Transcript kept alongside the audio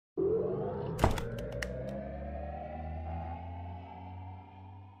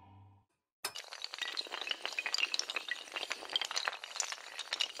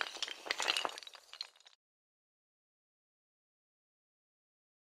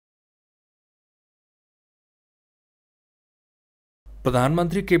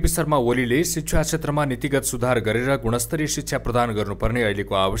प्रधानमन्त्री केपी शर्मा ओलीले शिक्षा क्षेत्रमा नीतिगत सुधार गरेर गुणस्तरीय शिक्षा प्रदान गर्नुपर्ने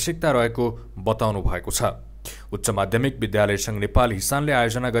अहिलेको आवश्यकता रहेको बताउनु भएको छ। उच्च माध्यमिक विद्यालय संघ नेपाल हिसानले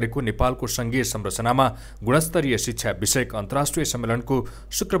आयोजना गरेको नेपालको संघीय संरचनामा गुणस्तरीय शिक्षा विषयक अन्तर्राष्ट्रिय सम्मेलनको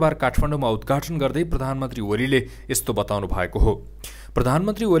शुक्रबार काठमाडौँमा उद्घाटन गर्दै प्रधानमन्त्री ओलीले यस्तो बताउनु भएको हो।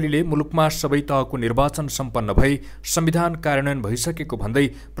 प्रधानमन्त्री ओलीले मुलुकमा सबै तहको निर्वाचन सम्पन्न भई संविधान कार्यान्वयन भइसकेको भन्दै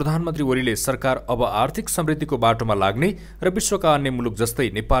प्रधानमन्त्री ओलीले सरकार अब आर्थिक समृद्धिको बाटोमा लाग्ने र विश्वका अन्य मुलुक जस्तै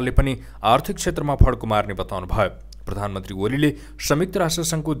नेपालले पनि आर्थिक क्षेत्रमा फड्को मार्ने बताउनुभयो। प्रधानमन्त्री ओलीले संयुक्त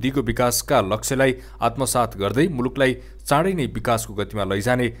राष्ट्रसङ्घको दिगो विकासका लक्ष्यलाई आत्मसात गर्दै मुलुकलाई चाँडै नै विकासको गतिमा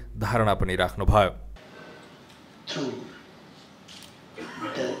लैजाने धारणा पनि राख्नुभयो।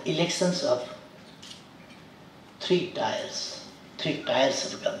 Three tiers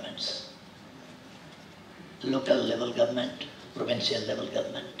of governments: local level government, provincial level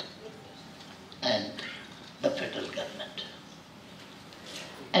government, and the federal government.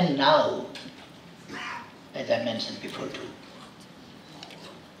 And now, as I mentioned before too,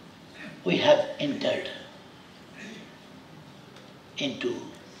 we have entered into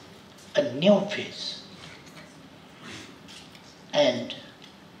a new phase. And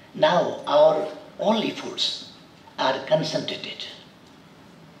now our all efforts are concentrated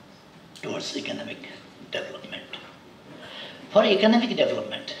towards economic development. For economic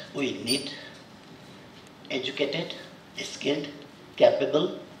development, we need educated, skilled, capable,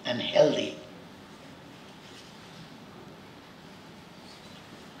 and healthy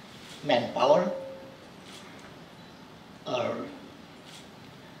manpower or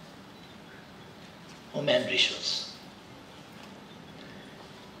human resource.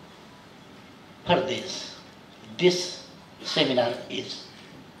 For this seminar is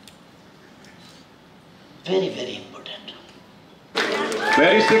very, very important.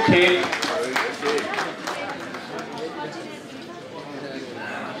 Where is the cake?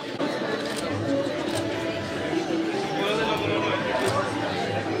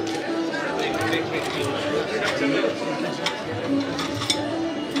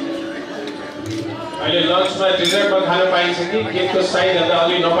 अहिले लन्चमा डिजर्टमा खान पाइन्छ कि केकको size हेर्दा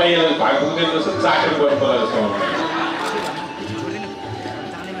अलि नपाइएको भएको जस्तो चाखेर गर्नु पर्ला जस्तो।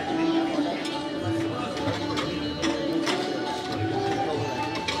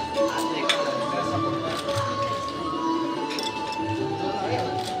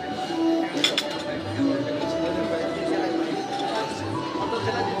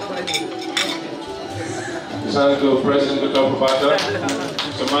 किसानको प्रेसिडेन्टको तर्फबाट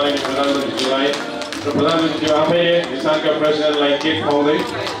सम्माननीय प्रधानमन्त्रीज्यूलाई र प्रधानमन्त्रीज्यू आफैले किसानका प्रेसिडेन्टलाई केक खुवाउँदै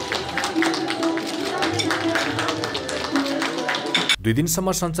 2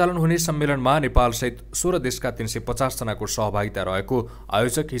 दिनसम्म सञ्चालन हुने सम्मेलनमा नेपालसहित 16 देशका 350 जनाको सहभागिता रहेको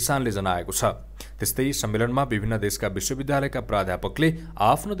आयोजक हिसानले जनाएको छ। त्यस्तै सम्मेलनमा विभिन्न देशका विश्वविद्यालयका प्राध्यापकले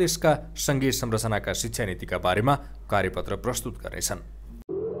आफ्नो देशका संघीय संरचनाका शिक्षा नीतिका बारेमा कार्यपत्र प्रस्तुत गर्नेछन्।